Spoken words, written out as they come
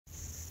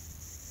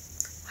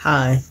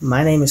Hi,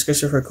 my name is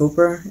Christopher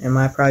Cooper, and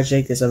my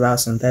project is about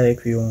synthetic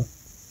fuel.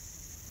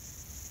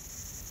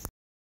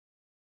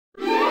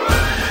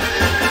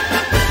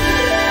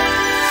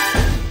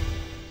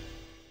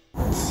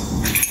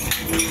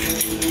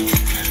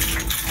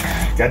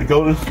 Got to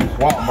go to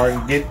Walmart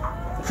and get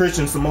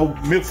Christian some more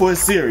milk for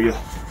his cereal.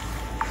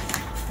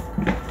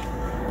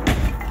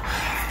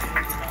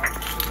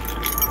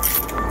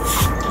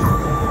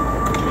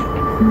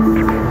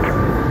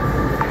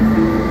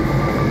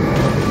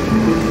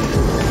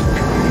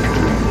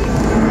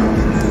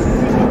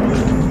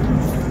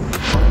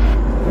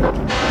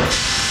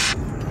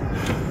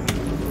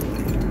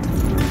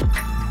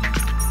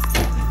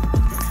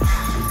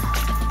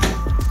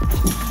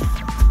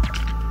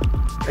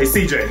 Hey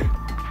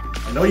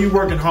CJ, I know you're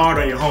working hard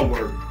on your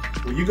homework.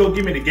 Will you go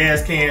give me the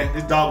gas can?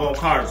 This doggone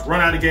car has run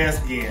out of gas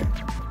again.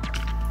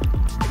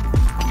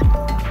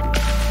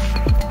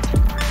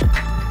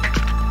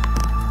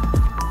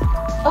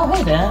 Oh,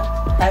 hey Dad.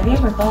 Have you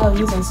ever thought of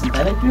using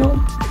synthetic fuel?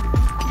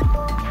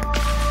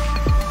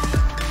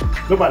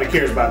 Nobody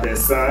cares about that,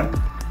 son.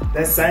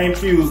 That same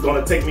fuel is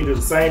gonna take me to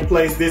the same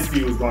place this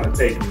fuel is gonna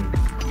take me.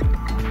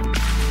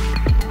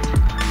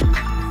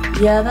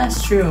 Yeah,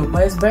 that's true,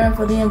 but it's better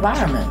for the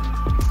environment.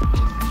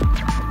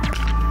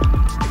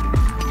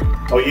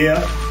 Oh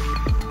yeah?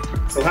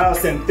 So how is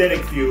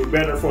synthetic fuel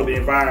better for the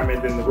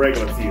environment than the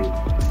regular fuel?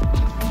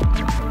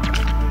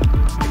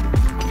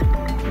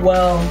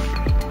 Well,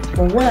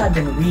 from what I've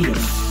been reading,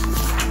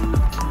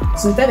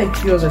 synthetic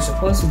fuels are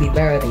supposed to be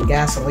better than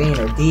gasoline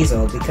or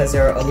diesel because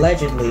they're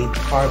allegedly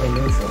carbon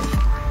neutral.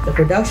 The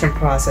production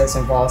process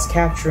involves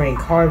capturing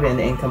carbon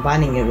and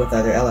combining it with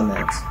other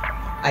elements.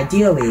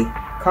 Ideally,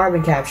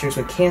 carbon captures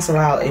would cancel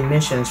out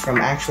emissions from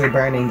actually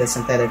burning the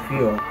synthetic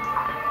fuel,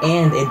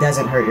 and it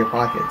doesn't hurt your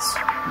pockets.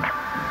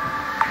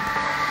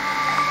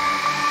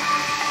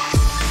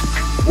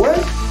 What?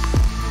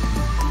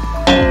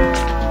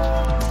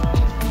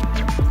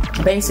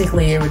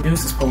 Basically, it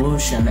reduces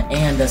pollution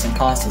and doesn't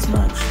cost as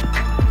much.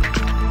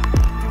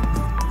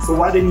 So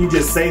why didn't you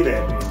just say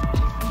that then?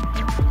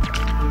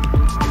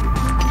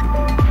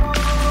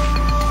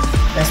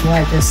 That's what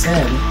I just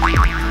said.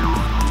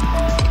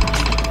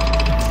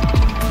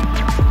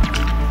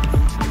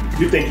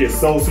 You think you're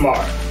so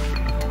smart.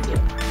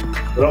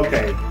 But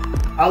okay,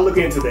 I'll look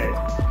into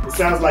that. It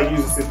sounds like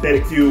using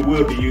synthetic fuel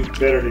will be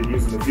better than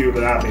using the fuel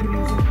that I've been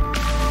using.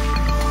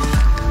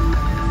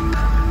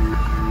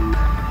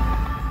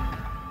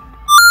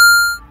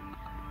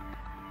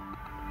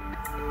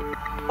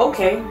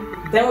 Okay,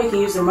 then we can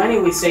use the money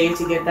we saved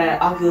to get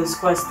that Oculus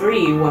Quest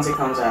 3 once it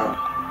comes out.